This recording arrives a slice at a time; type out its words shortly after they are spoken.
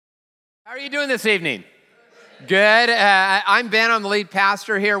How are you doing this evening? Good. I'm Ben. I'm the lead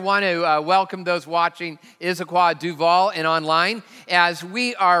pastor here. Want to welcome those watching Issaquah, Duval, and online as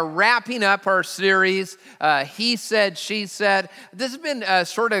we are wrapping up our series, He Said, She Said. This has been a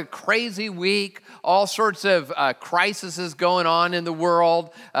sort of crazy week. All sorts of crises going on in the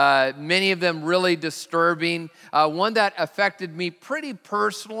world, many of them really disturbing. One that affected me pretty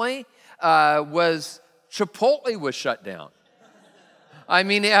personally was Chipotle was shut down. I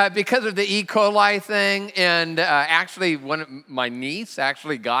mean, because of the E. coli thing, and actually, my niece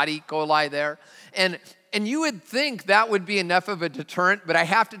actually got E. coli there. And you would think that would be enough of a deterrent, but I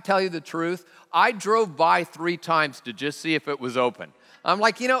have to tell you the truth. I drove by 3 times to just see if it was open. I'm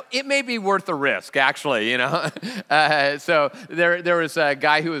like, it may be worth the risk, actually, So there was a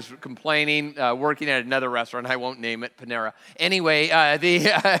guy who was complaining, working at another restaurant. I won't name it, Panera. Anyway, and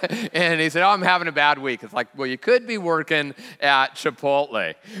he said, I'm having a bad week. It's like, well, you could be working at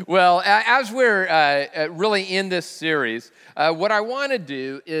Chipotle. Well, as we're really in this series, what I want to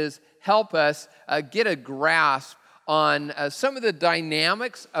do is help us get a grasp on some of the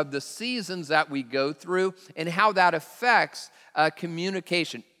dynamics of the seasons that we go through and how that affects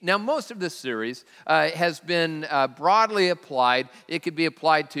communication. Now, most of this series has been broadly applied. It could be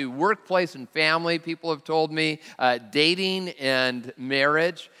applied to workplace and family, people have told me, dating and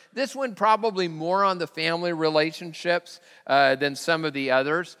marriage. This one probably more on the family relationships than some of the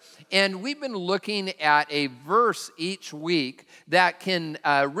others. And we've been looking at a verse each week that can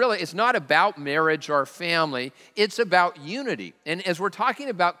really, it's not about marriage or family, it's about unity. And as we're talking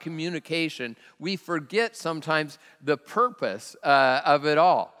about communication, we forget sometimes the purpose of it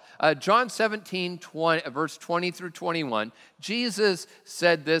all. John 17, verse 20 through 21, Jesus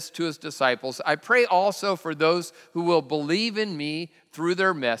said this to his disciples, I pray also for those who will believe in me through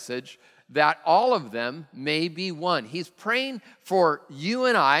their message, that all of them may be one. He's praying for you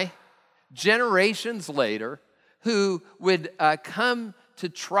and I, generations later, who would come to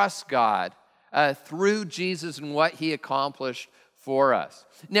trust God through Jesus and what he accomplished for us.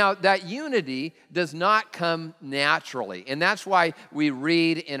 Now, that unity does not come naturally, and that's why we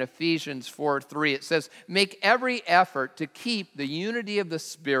read in Ephesians 4:3, it says, make every effort to keep the unity of the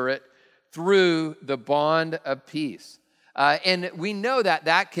Spirit through the bond of peace. And we know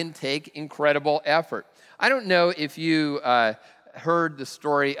that can take incredible effort. I don't know if you heard the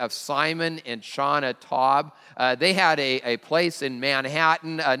story of Simon and Shauna Taub. They had a place in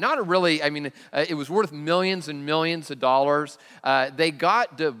Manhattan, it was worth millions and millions of dollars. They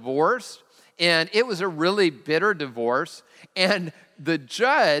got divorced, and it was a really bitter divorce, and the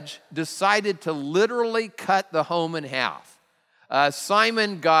judge decided to literally cut the home in half.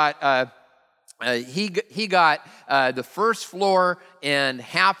 Simon got... He got the first floor and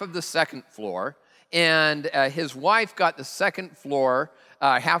half of the second floor, and his wife got the second floor,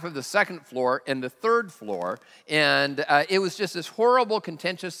 half of the second floor, and the third floor, and it was just this horrible,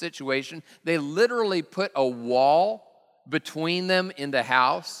 contentious situation. They literally put a wall between them in the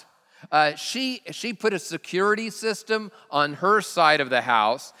house. She put a security system on her side of the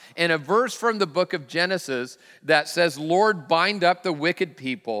house, and a verse from the book of Genesis that says, Lord, bind up the wicked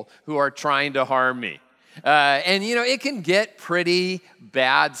people who are trying to harm me. And it can get pretty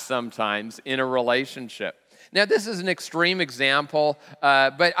bad sometimes in a relationship. Now, this is an extreme example,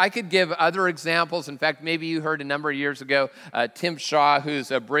 but I could give other examples. In fact, maybe you heard a number of years ago, Tim Shaw,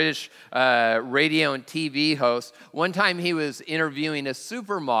 who's a British radio and TV host. One time he was interviewing a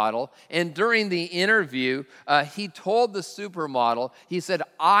supermodel, and during the interview, he told the supermodel, he said,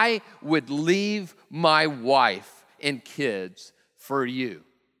 I would leave my wife and kids for you.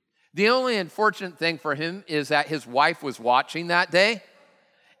 The only unfortunate thing for him is that his wife was watching that day.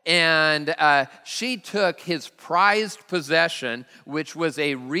 And she took his prized possession, which was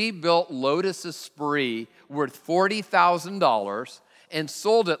a rebuilt Lotus Esprit worth $40,000, and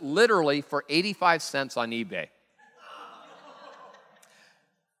sold it literally for 85 cents on eBay.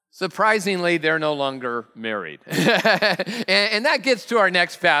 Surprisingly, they're no longer married. and that gets to our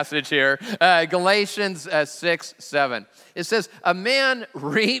next passage here, Galatians 6:7. It says, a man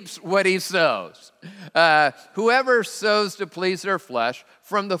reaps what he sows. Whoever sows to please their flesh,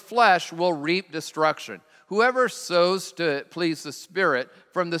 from the flesh will reap destruction. Whoever sows to please the Spirit,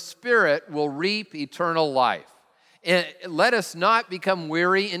 from the Spirit will reap eternal life. And let us not become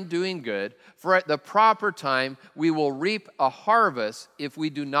weary in doing good, for at the proper time we will reap a harvest if we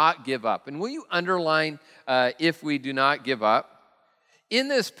do not give up. And will you underline if we do not give up? In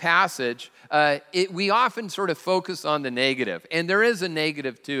this passage, we often sort of focus on the negative, and there is a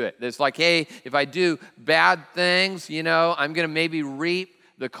negative to it. It's like, hey, if I do bad things, I'm going to maybe reap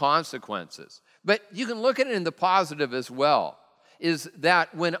the consequences. But you can look at it in the positive as well. is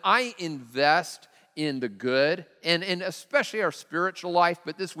that when I invest in the good, and especially our spiritual life,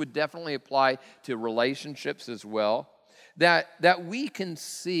 but this would definitely apply to relationships as well, that we can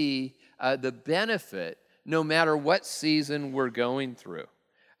see the benefit no matter what season we're going through.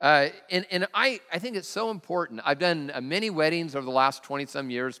 And I think it's so important. I've done many weddings over the last 20-some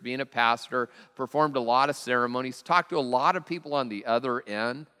years being a pastor, performed a lot of ceremonies, talked to a lot of people on the other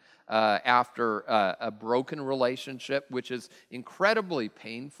end after a broken relationship, which is incredibly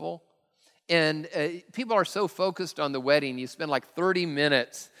painful. And people are so focused on the wedding, you spend like 30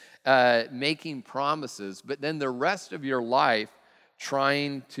 minutes making promises, but then the rest of your life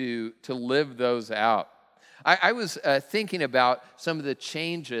trying to live those out. I was thinking about some of the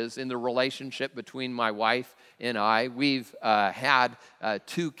changes in the relationship between my wife and I. We've had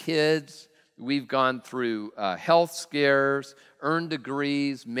 2 kids. We've gone through health scares, earned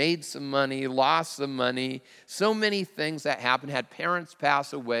degrees, made some money, lost some money. So many things that happened. Had parents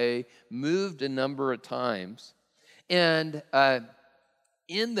pass away, moved a number of times. And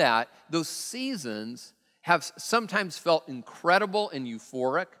in that, those seasons have sometimes felt incredible and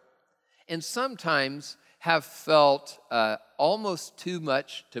euphoric, and sometimes have felt almost too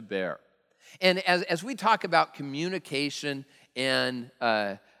much to bear. And as we talk about communication and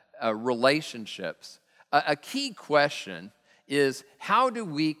relationships, a key question is, how do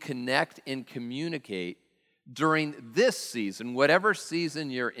we connect and communicate during this season, whatever season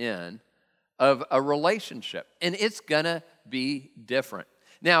you're in, of a relationship? And it's gonna be different.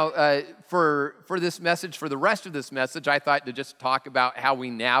 Now, for this message, for the rest of this message, I thought to just talk about how we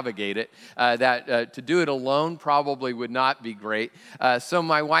navigate it. To do it alone probably would not be great. So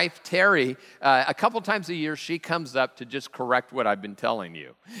my wife, Terry, a couple times a year, she comes up to just correct what I've been telling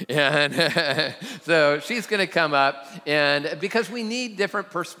you. And so she's going to come up, and because we need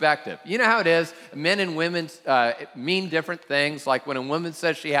different perspective. You know how it is, men and women mean different things. Like when a woman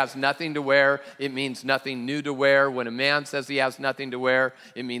says she has nothing to wear, it means nothing new to wear. When a man says he has nothing to wear,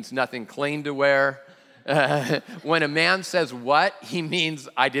 it means nothing clean to wear. When a man says what, he means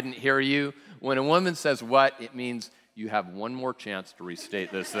I didn't hear you. When a woman says what, it means you have one more chance to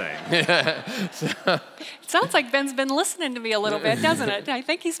restate this thing. It sounds like Ben's been listening to me a little bit, doesn't it? I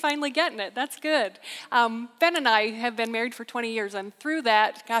think he's finally getting it. That's good. Ben and I have been married for 20 years, and through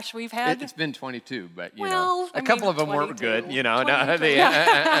that, gosh, we've had... It's been 22, but, a couple of them weren't good,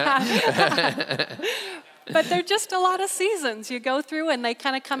 But they're just a lot of seasons you go through, and they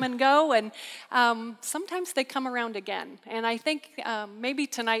kind of come and go, and sometimes they come around again. And I think maybe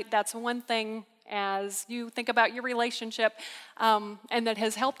tonight that's one thing as you think about your relationship, and that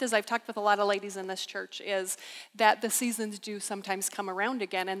has helped as I've talked with a lot of ladies in this church, is that the seasons do sometimes come around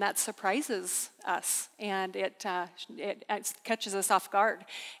again, and that surprises us, and it catches us off guard.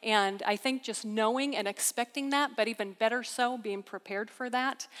 And I think just knowing and expecting that, but even better so, being prepared for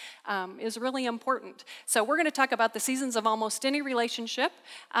that, is really important. So we're going to talk about the seasons of almost any relationship,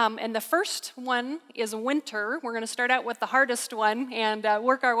 and the first one is winter. We're going to start out with the hardest one and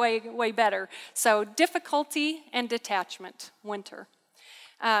work our way better. So difficulty and detachment, winter.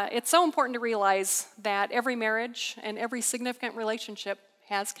 It's so important to realize that every marriage and every significant relationship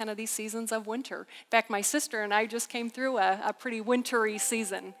has kind of these seasons of winter. In fact, my sister and I just came through a pretty wintry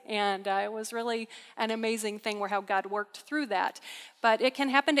season, and it was really an amazing thing where how God worked through that. But it can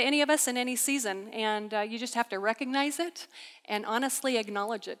happen to any of us in any season, and you just have to recognize it and honestly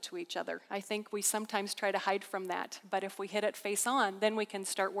acknowledge it to each other. I think we sometimes try to hide from that, but if we hit it face on, then we can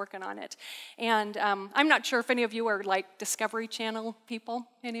start working on it. And I'm not sure if any of you are like Discovery Channel people,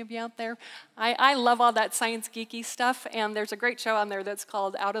 any of you out there? I love all that science geeky stuff, and there's a great show on there that's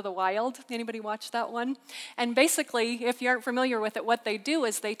called Out of the Wild. Anybody watch that one? And basically, if you aren't familiar with it, what they do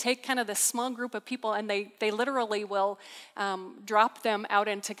is they take kind of this small group of people, and they literally will drop them out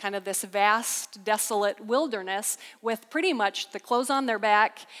into kind of this vast, desolate wilderness with pretty much the clothes on their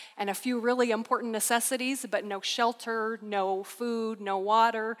back and a few really important necessities, but no shelter, no food, no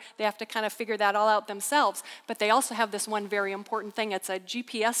water. They have to kind of figure that all out themselves. But they also have this one very important thing. It's a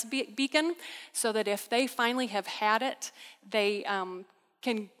GPS beacon, so that if they finally have had it, they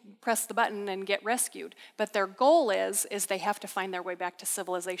can press the button and get rescued. But their goal is they have to find their way back to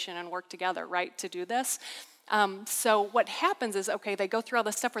civilization and work together, right, to do this. So what happens is, okay, they go through all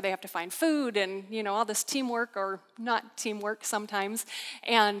this stuff where they have to find food and, all this teamwork, or not teamwork sometimes,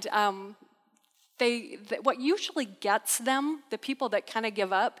 and what usually gets them, the people that kind of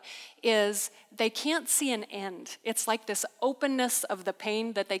give up, is they can't see an end. It's like this openness of the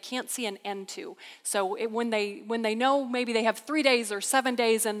pain that they can't see an end to. So when they know maybe they have 3 days or 7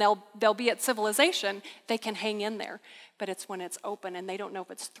 days and they'll be at civilization, they can hang in there. But it's when it's open and they don't know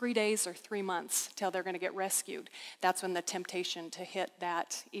if it's 3 days or 3 months till they're going to get rescued. That's when the temptation to hit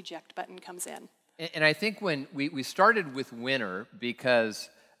that eject button comes in. And I think when we started with winter because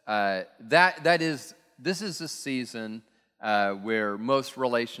this is a season where most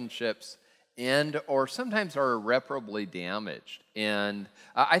relationships end or sometimes are irreparably damaged. And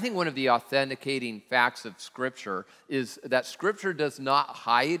I think one of the authenticating facts of Scripture is that Scripture does not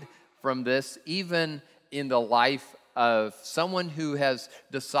hide from this, even in the life of someone who has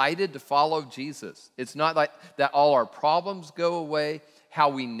decided to follow Jesus. It's not like that all our problems go away. How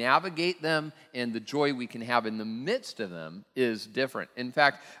we navigate them and the joy we can have in the midst of them is different. In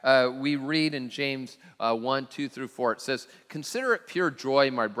fact, we read in James 1, 2 through 4, it says, "Consider it pure joy,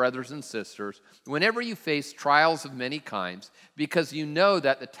 my brothers and sisters, whenever you face trials of many kinds, because you know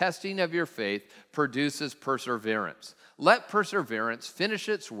that the testing of your faith produces perseverance. Let perseverance finish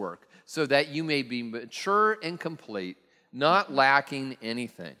its work so that you may be mature and complete, not lacking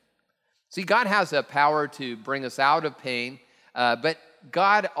anything." See, God has the power to bring us out of pain, but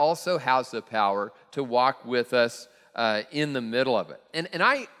God also has the power to walk with us in the middle of it. And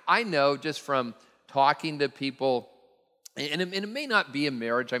I know just from talking to people, and it may not be a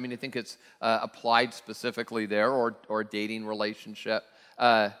marriage. I mean, I think it's applied specifically there or a dating relationship.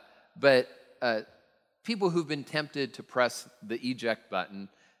 But people who've been tempted to press the eject button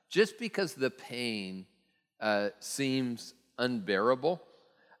just because the pain seems unbearable.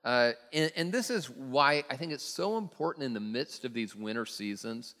 And this is why I think it's so important in the midst of these winter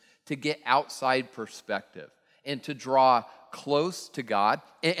seasons to get outside perspective and to draw close to God.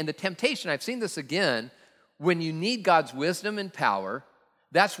 And the temptation, I've seen this again, when you need God's wisdom and power,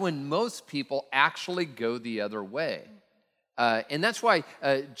 that's when most people actually go the other way. And that's why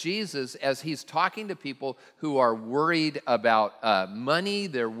Jesus, as he's talking to people who are worried about money,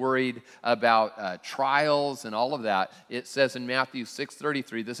 they're worried about trials and all of that, it says in Matthew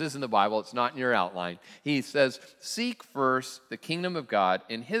 6:33, this is in the Bible, it's not in your outline. He says, "Seek first the kingdom of God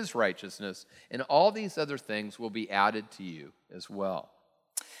and his righteousness, and all these other things will be added to you as well."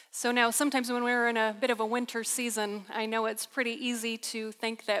 So now sometimes when we're in a bit of a winter season, I know it's pretty easy to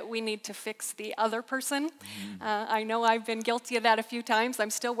think that we need to fix the other person. I know I've been guilty of that a few times. I'm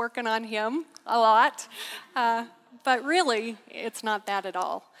still working on him a lot. But really, it's not that at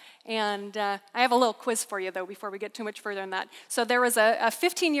all. And I have a little quiz for you, though, before we get too much further in that. So there was a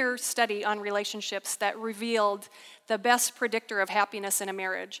 15-year study on relationships that revealed the best predictor of happiness in a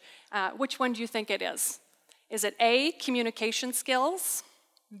marriage. Which one do you think it is? Is it A, communication skills,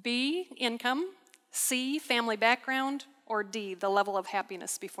 B, income, C, family background, or D, the level of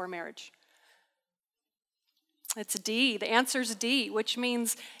happiness before marriage? It's D. The answer is D, which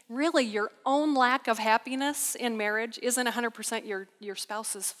means really your own lack of happiness in marriage isn't 100% your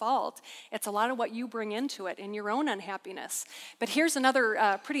spouse's fault. It's a lot of what you bring into it and your own unhappiness. But here's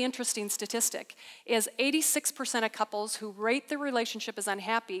another pretty interesting statistic, is 86% of couples who rate the relationship as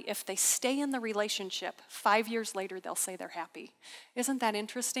unhappy, if they stay in the relationship, 5 years later, they'll say they're happy. Isn't that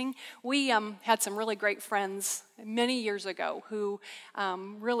interesting? We had some really great friends many years ago who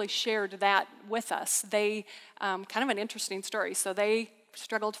really shared that with us. They kind of an interesting story. So they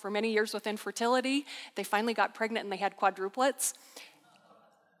struggled for many years with infertility. They finally got pregnant and they had quadruplets.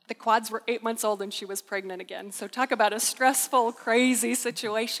 The quads were 8 months old and she was pregnant again. So talk about a stressful, crazy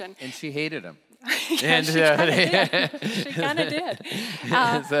situation. And she hated him. Yeah, she kind of did.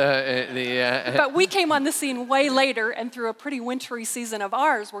 But we came on the scene way later, and through a pretty wintry season of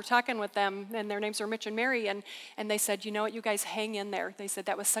ours, we're talking with them, and their names are Mitch and Mary, and they said, you know what, you guys hang in there. They said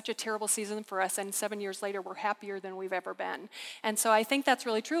that was such a terrible season for us, and 7 years later, we're happier than we've ever been. And so I think that's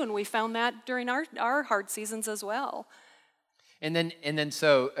really true, and we found that during our hard seasons as well. And then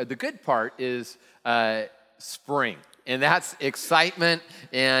so the good part is spring. And that's excitement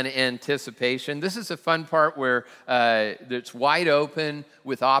and anticipation. This is a fun part where it's wide open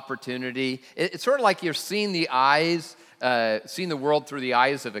with opportunity. It's sort of like you're seeing the world through the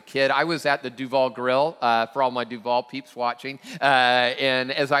eyes of a kid. I was at the Duval Grill for all my Duval peeps watching.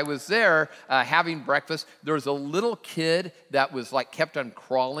 And as I was there having breakfast, there was a little kid that was kept on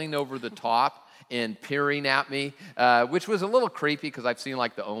crawling over the top and peering at me, which was a little creepy because I've seen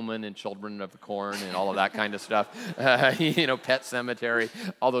The Omen and Children of the Corn and all of that kind of stuff. Pet Cemetery,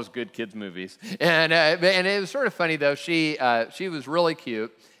 all those good kids movies. And it was sort of funny though. She was really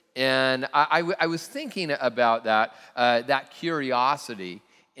cute, and I was thinking about that curiosity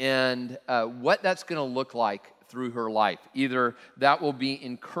and what that's going to look like through her life. Either that will be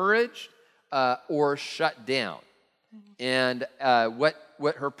encouraged or shut down. And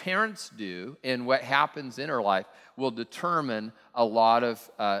what her parents do and what happens in her life will determine a lot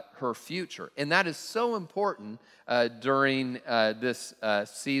of her future. And that is so important during this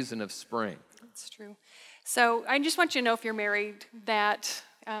season of spring. That's true. So I just want you to know, if you're married, that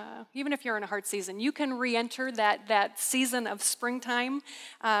even if you're in a hard season, you can re-enter that season of springtime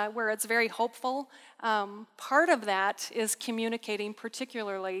where it's very hopeful. Part of that is communicating,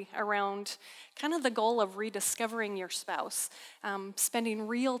 particularly around kind of the goal of rediscovering your spouse, spending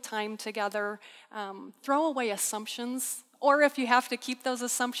real time together, throw away assumptions. Or if you have to keep those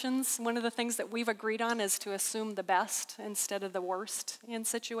assumptions, one of the things that we've agreed on is to assume the best instead of the worst in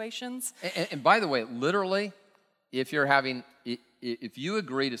situations. And by the way, literally, if you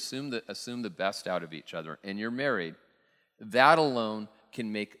agree to assume the best out of each other and you're married, that alone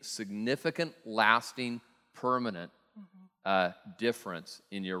can make significant, lasting, permanent difference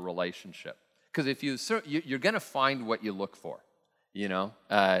in your relationship. Because if you're going to find what you look for,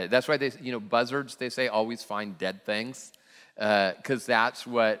 that's why buzzards, they say, always find dead things, because that's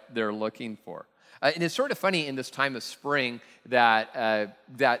what they're looking for. And it's sort of funny in this time of spring that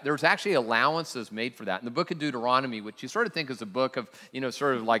there's actually allowances made for that. In the book of Deuteronomy, which you sort of think is a book of,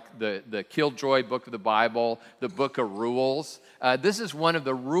 sort of like the killjoy book of the Bible, the book of rules. This is one of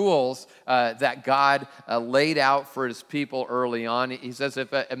the rules that God laid out for his people early on. He says,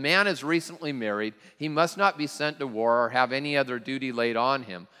 if a man is recently married, he must not be sent to war or have any other duty laid on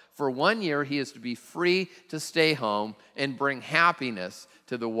him. For 1 year, he is to be free to stay home and bring happiness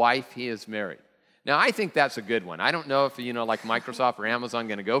to the wife he has married. Now, I think that's a good one. I don't know if, like Microsoft or Amazon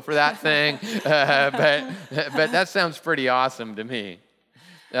going to go for that thing, but that sounds pretty awesome to me.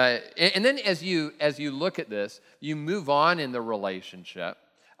 And then as you look at this, you move on in the relationship.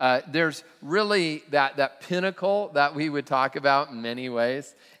 There's really that pinnacle that we would talk about in many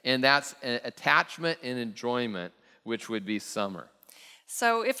ways, and that's attachment and enjoyment, which would be summer.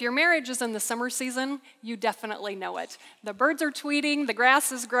 So if your marriage is in the summer season, you definitely know it. The birds are tweeting, the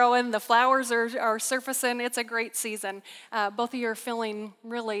grass is growing, the flowers are surfacing. It's a great season. Both of you are feeling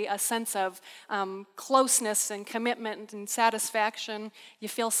really a sense of closeness and commitment and satisfaction. You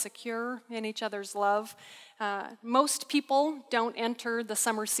feel secure in each other's love. Most people don't enter the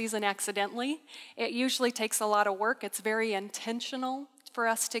summer season accidentally. It usually takes a lot of work. It's very intentional for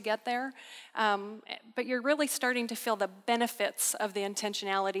us to get there, but you're really starting to feel the benefits of the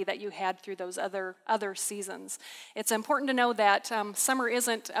intentionality that you had through those other seasons. It's important to know that summer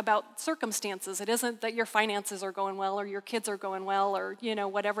isn't about circumstances. It isn't that your finances are going well or your kids are going well or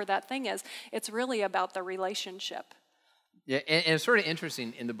whatever that thing is. It's really about the relationship. Yeah, and it's sort of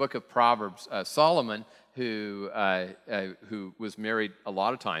interesting in the book of Proverbs, Solomon, who was married a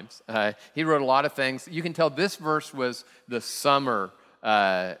lot of times, he wrote a lot of things. You can tell this verse was the summer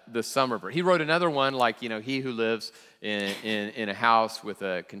verse. He wrote another one like, he who lives in a house with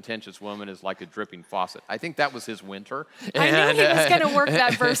a contentious woman is like a dripping faucet. I think that was his winter. I knew he was going to work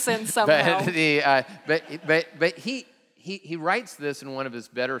that verse in somehow. But he writes this in one of his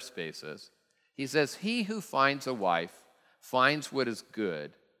better spaces. He says, "He who finds a wife finds what is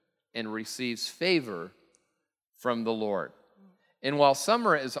good and receives favor from the Lord." And while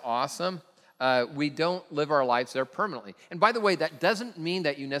summer is awesome, we don't live our lives there permanently. And by the way, that doesn't mean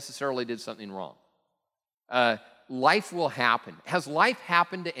that you necessarily did something wrong. Life will happen. Has life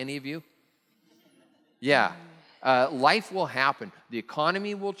happened to any of you? Yeah. Life will happen. The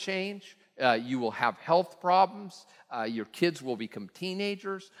economy will change. You will have health problems. Your kids will become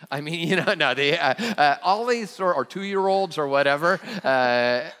teenagers. I mean, all these or 2-year-olds or whatever.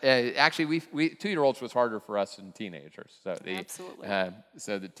 Actually, we 2-year-olds was harder for us than teenagers. So Absolutely.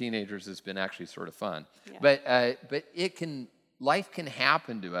 So the teenagers has been actually sort of fun. Yeah. But life can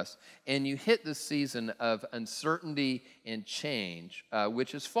happen to us, and you hit the season of uncertainty and change,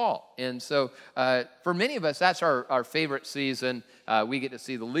 which is fall. And so for many of us, that's our favorite season. We get to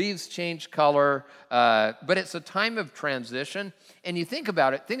see the leaves change color, but it's a time of transition. And you think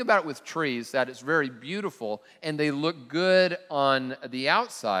about it with trees, that it's very beautiful, and they look good on the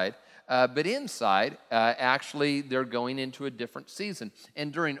outside, but inside, actually, they're going into a different season.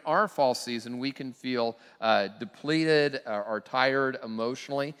 And during our fall season, we can feel depleted or tired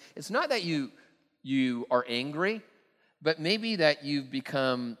emotionally. It's not that you are angry, but maybe that you've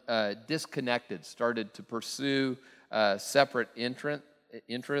become disconnected, started to pursue separate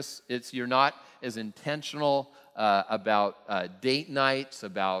interests. You're not as intentional about date nights,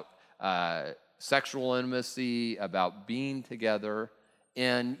 about sexual intimacy, about being together.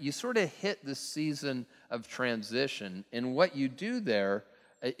 And you sort of hit the season of transition. And what you do there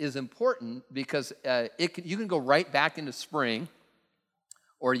is important because you can go right back into spring,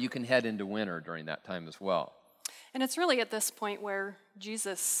 or you can head into winter during that time as well. And it's really at this point where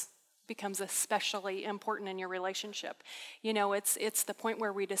Jesus becomes especially important in your relationship. You know, it's the point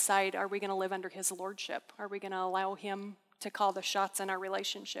where we decide, are we going to live under his lordship? Are we going to allow him to call the shots in our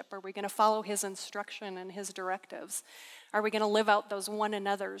relationship? Are we going to follow his instruction and his directives? Are we going to live out those one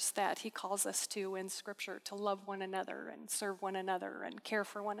another's that he calls us to in Scripture, to love one another and serve one another and care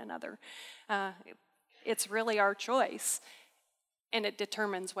for one another? It's really our choice, and it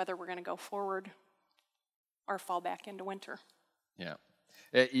determines whether we're going to go forward or fall back into winter. Yeah.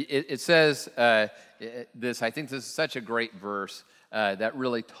 It says this, I think this is such a great verse that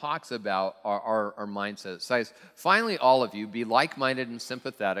really talks about our mindset. It says, finally, all of you, be like-minded and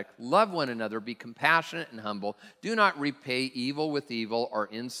sympathetic, love one another, be compassionate and humble, do not repay evil with evil or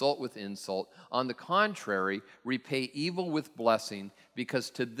insult with insult. On the contrary, repay evil with blessing, because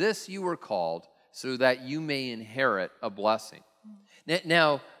to this you were called, so that you may inherit a blessing.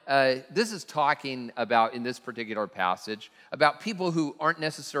 Now, this is talking about, in this particular passage, about people who aren't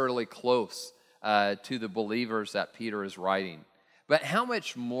necessarily close to the believers that Peter is writing. But how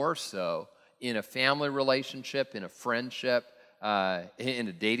much more so in a family relationship, in a friendship, in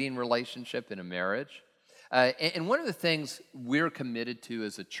a dating relationship, in a marriage? And one of the things we're committed to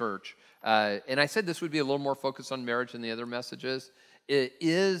as a church, and I said this would be a little more focused on marriage than the other messages, it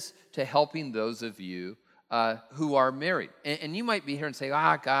is to helping those of you who are married. And you might be here and say,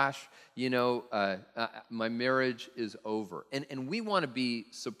 gosh, my marriage is over. And we want to be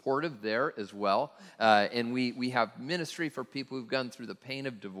supportive there as well. And we have ministry for people who've gone through the pain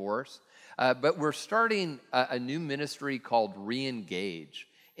of divorce. But we're starting a new ministry called Re-Engage.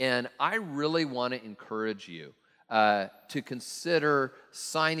 And I really want to encourage you to consider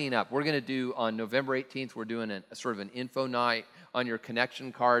signing up. We're going to do, on November 18th, we're doing a sort of an info night. On your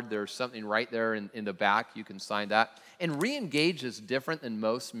connection card, there's something right there in the back. You can sign that. And Re-Engage is different than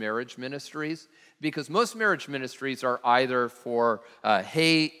most marriage ministries, because most marriage ministries are either for,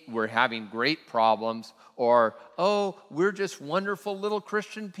 hey, we're having great problems, or, oh, we're just wonderful little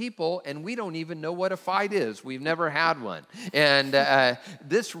Christian people, and we don't even know what a fight is. We've never had one. And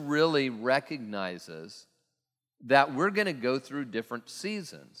this really recognizes that we're going to go through different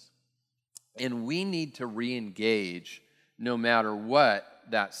seasons, and we need to re-engage no matter what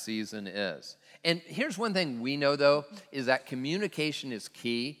that season is. And here's one thing we know, though, is that communication is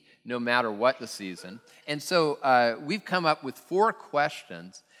key no matter what the season. And so we've come up with 4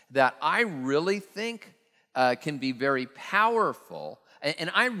 questions that I really think can be very powerful.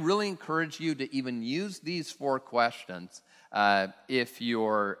 And I really encourage you to even use these 4 questions if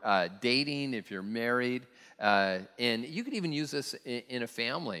you're dating, if you're married. And you could even use this in a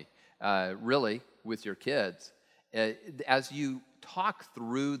family, really, with your kids. As you talk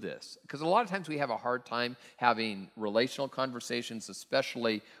through this, because a lot of times we have a hard time having relational conversations,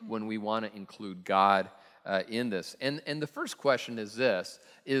 especially when we want to include God in this. And the first question is this,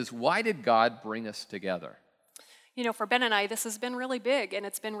 is why did God bring us together? You know, for Ben and I, this has been really big, and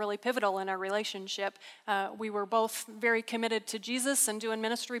it's been really pivotal in our relationship. We were both very committed to Jesus and doing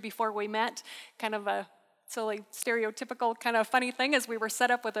ministry before we met, kind of a silly, stereotypical kind of funny thing is we were set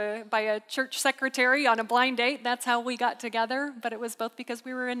up by a church secretary on a blind date. That's how we got together, but it was both because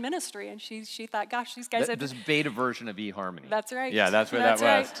we were in ministry, and she thought, gosh, these guys... This beta version of eHarmony. That's right. Yeah, that's what that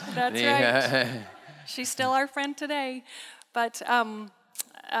was. That's right. She's still our friend today. But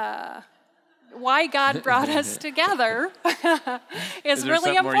why God brought us together is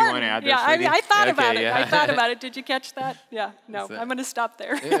really important. More you want to add there, I thought about it. I thought about it. Did you catch that? Yeah, no, I'm going to stop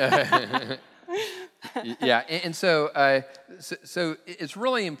there. Yeah, and so it's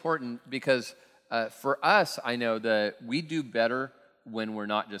really important because for us, I know that we do better when we're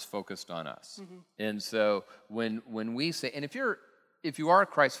not just focused on us. Mm-hmm. And so when we say, and if you are a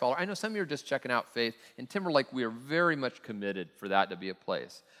Christ follower, I know some of you are just checking out Faith. In Timberlake, we are very much committed for that to be a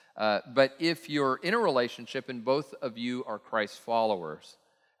place. But if you're in a relationship and both of you are Christ followers,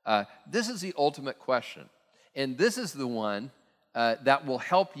 this is the ultimate question. And this is the one that will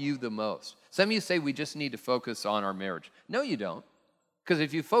help you the most. Some of you say we just need to focus on our marriage. No, you don't. Because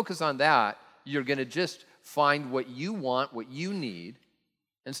if you focus on that, you're going to just find what you want, what you need,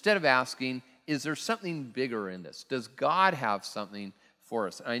 instead of asking, is there something bigger in this? Does God have something for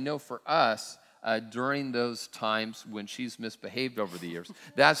us? And I know for us, during those times when she's misbehaved over the years,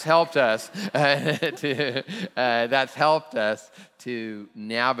 that's helped us to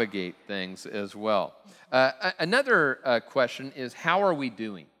navigate things as well. Another question is, how are we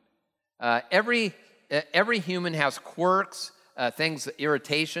doing? Every human has quirks, things,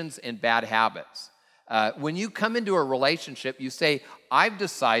 irritations, and bad habits. When you come into a relationship, you say, I've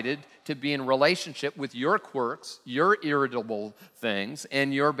decided to be in relationship with your quirks, your irritable things,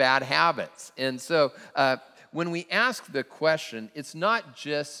 and your bad habits. And so when we ask the question, it's not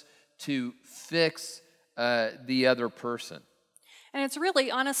just to fix the other person. And it's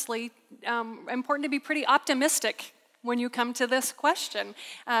really, honestly, important to be pretty optimistic when you come to this question.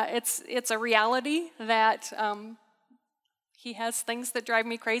 It's a reality that he has things that drive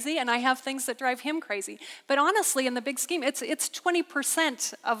me crazy, and I have things that drive him crazy. But honestly, in the big scheme, it's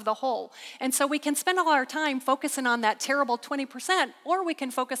 20% of the whole. And so we can spend all our time focusing on that terrible 20%, or we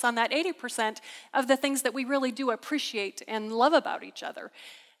can focus on that 80% of the things that we really do appreciate and love about each other.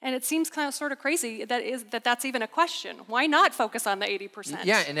 And it seems kind of sort of crazy that's even a question. Why not focus on the 80%?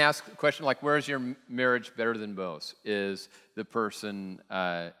 Yeah, and ask a question like, where is your marriage better than most? Is the person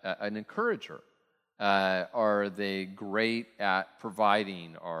an encourager? Are they great at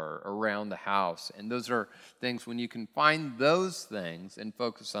providing or around the house? And those are things, when you can find those things and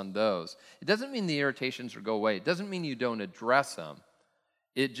focus on those, it doesn't mean the irritations will go away. It doesn't mean you don't address them.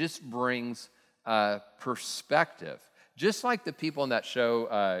 It just brings perspective. Just like the people in that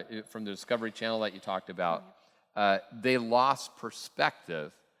show from the Discovery Channel that you talked about, they lost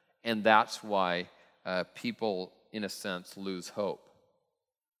perspective, and that's why people, in a sense, lose hope.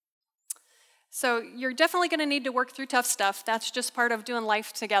 So you're definitely going to need to work through tough stuff. That's just part of doing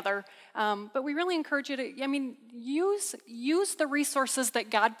life together. But we really encourage you to, use the resources that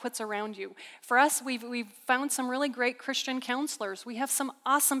God puts around you. For us, we've found some really great Christian counselors. We have some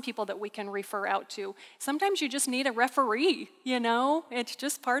awesome people that we can refer out to. Sometimes you just need a referee, It's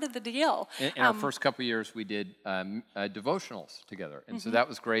just part of the deal. In our first couple of years, we did devotionals together. And so that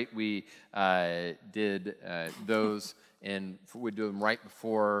was great. We did those, and we'd do them right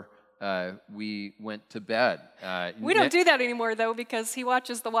before we went to bed. We don't do that anymore, though, because he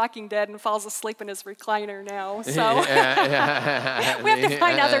watches The Walking Dead and falls asleep in his recliner now. So we have to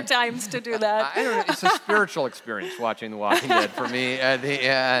find other times to do that. I don't know. It's a spiritual experience watching The Walking Dead for me.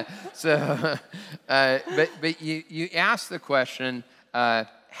 But you ask the question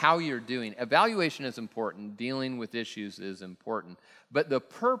how you're doing. Evaluation is important. Dealing with issues is important. But the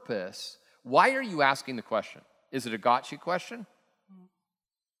purpose, why are you asking the question? Is it a gotcha question?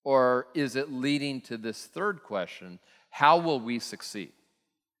 Or is it leading to this third question, how will we succeed?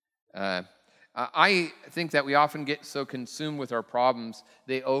 I think that we often get so consumed with our problems,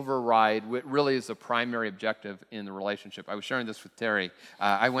 they override what really is the primary objective in the relationship. I was sharing this with Terry.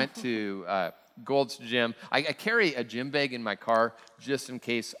 I went to Gold's Gym. I carry a gym bag in my car just in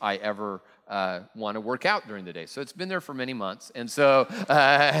case I ever want to work out during the day. So it's been there for many months. And so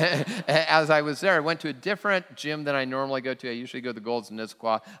as I was there, I went to a different gym than I normally go to. I usually go to the Gold's in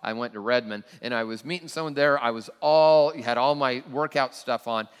Issaquah. I went to Redmond, and I was meeting someone there. I had all my workout stuff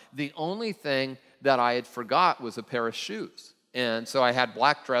on. The only thing that I had forgot was a pair of shoes. And so I had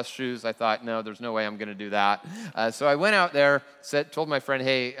black dress shoes. I thought, no, there's no way I'm going to do that. So I went out there, told my friend,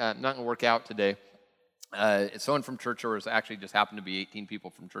 hey, I'm not going to work out today. Someone from church, or actually just happened to be 18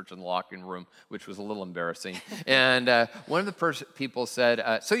 people from church in the locker room, which was a little embarrassing. And one of the people said,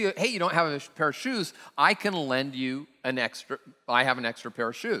 hey, you don't have a pair of shoes. I can lend you I have an extra pair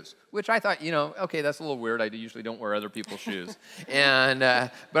of shoes, which I thought, okay, that's a little weird. I usually don't wear other people's shoes.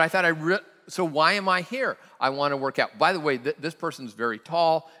 But I thought, so why am I here? I want to work out. By the way, this person's very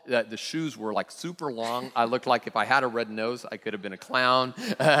tall. The shoes were like super long. I looked like if I had a red nose, I could have been a clown.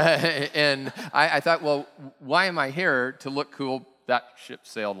 And I thought, well, why am I here? To look cool? That ship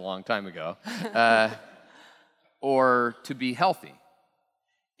sailed a long time ago. Or to be healthy.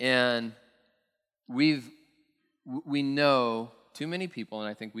 And we know too many people, and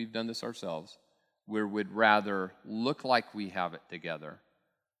I think we've done this ourselves, where we'd rather look like we have it together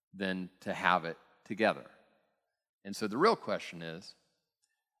than to have it together. And so the real question is,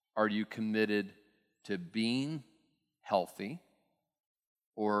 are you committed to being healthy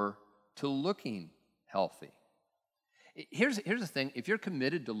or to looking healthy? Here's the thing. If you're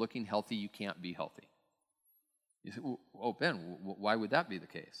committed to looking healthy, you can't be healthy. You say, oh, Ben, why would that be the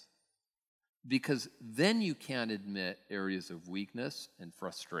case? Because then you can't admit areas of weakness and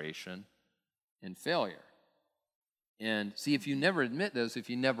frustration and failure. And see, if you never admit those, if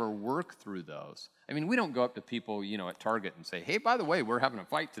you never work through those, I mean, we don't go up to people, at Target and say, hey, by the way, we're having a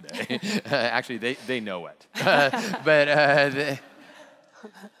fight today. Actually, they know it.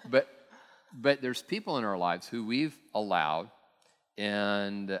 But there's people in our lives who we've allowed,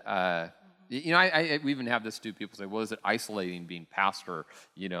 and we even have this too. People say, well, is it isolating being pastor,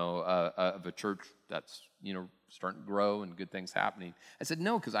 of a church that's, starting to grow and good things happening? I said,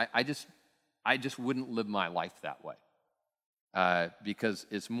 no, because I just wouldn't live my life that way. because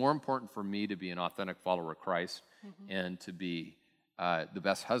it's more important for me to be an authentic follower of Christ and to be the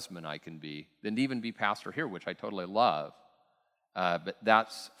best husband I can be than to even be pastor here, which I totally love. But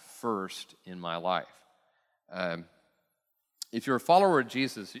that's first in my life. If you're a follower of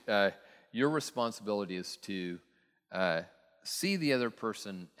Jesus, your responsibility is to see the other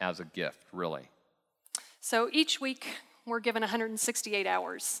person as a gift, really. So each week we're given 168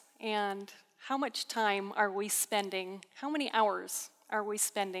 hours. And how much time are we spending, how many hours are we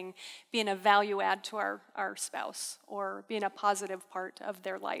spending being a value add to our spouse or being a positive part of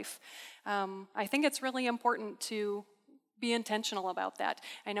their life? I think it's really important to be intentional about that.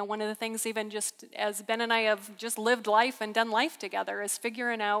 I know one of the things, even just as Ben and I have just lived life and done life together, is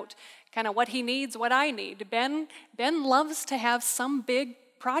figuring out kind of what he needs, what I need. Ben loves to have some big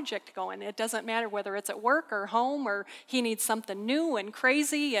project going. It doesn't matter whether it's at work or home, or he needs something new and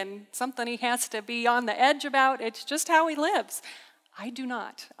crazy and something he has to be on the edge about. It's just how he lives. I do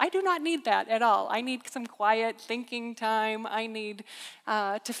not need that at all. I need some quiet thinking time. I need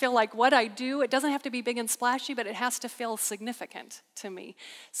to feel like what I do, it doesn't have to be big and splashy, but it has to feel significant to me.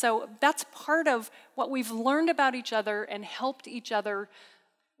 So that's part of what we've learned about each other and helped each other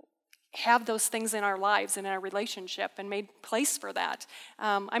have those things in our lives and in our relationship and made place for that.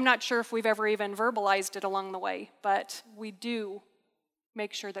 I'm not sure if we've ever even verbalized it along the way, but we do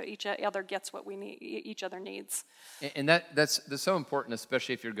make sure that each other gets what we need, each other needs. And that's so important,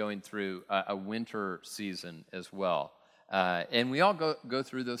 especially if you're going through a winter season as well. And we all go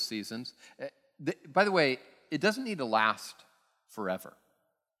through those seasons. By the way, it doesn't need to last forever.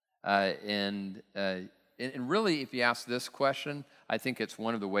 And really, if you ask this question, I think it's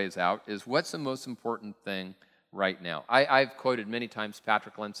one of the ways out, is what's the most important thing right now? I've quoted many times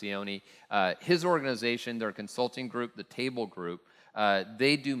Patrick Lencioni, his organization, their consulting group, the Table Group.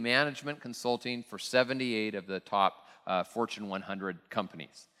 They do management consulting for 78 of the top Fortune 100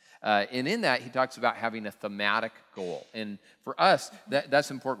 companies. And in that, he talks about having a thematic goal. And for us,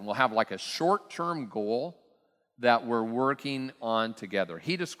 that's important. We'll have like a short-term goal that we're working on together.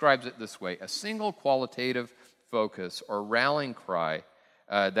 He describes it this way: a single qualitative focus or rallying cry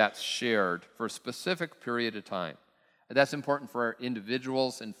that's shared for a specific period of time. That's important for our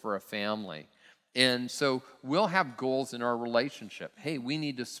individuals and for a family. And so we'll have goals in our relationship. Hey, we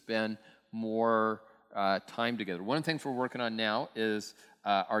need to spend more time together. One of the things we're working on now is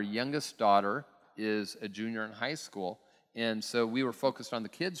our youngest daughter is a junior in high school. And so we were focused on the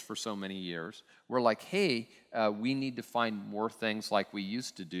kids for so many years. We're like, hey, we need to find more things like we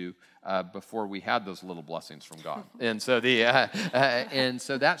used to do before we had those little blessings from God. And so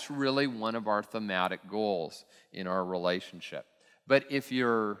so that's really one of our thematic goals in our relationship. But if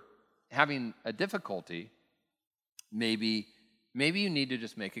you're having a difficulty, maybe you need to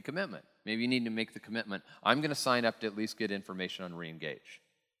just make a commitment. Maybe you need to make the commitment, I'm going to sign up to at least get information on Reengage.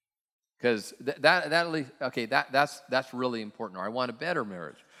 Because that's really important. Or I want a better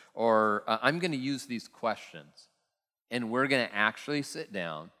marriage. Or I'm going to use these questions. And we're going to actually sit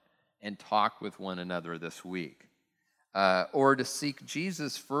down and talk with one another this week. Or to seek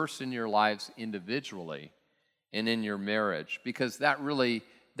Jesus first in your lives individually and in your marriage. Because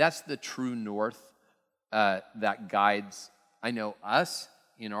that's the true north that guides, I know, us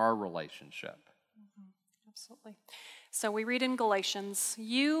in our relationship. Mm-hmm. Absolutely. So we read in Galatians,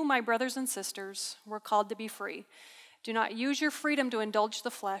 "You, my brothers and sisters, were called to be free. Do not use your freedom to indulge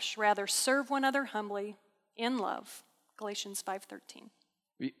the flesh. Rather, serve one another humbly in love." Galatians 5:13.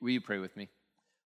 Will you pray with me?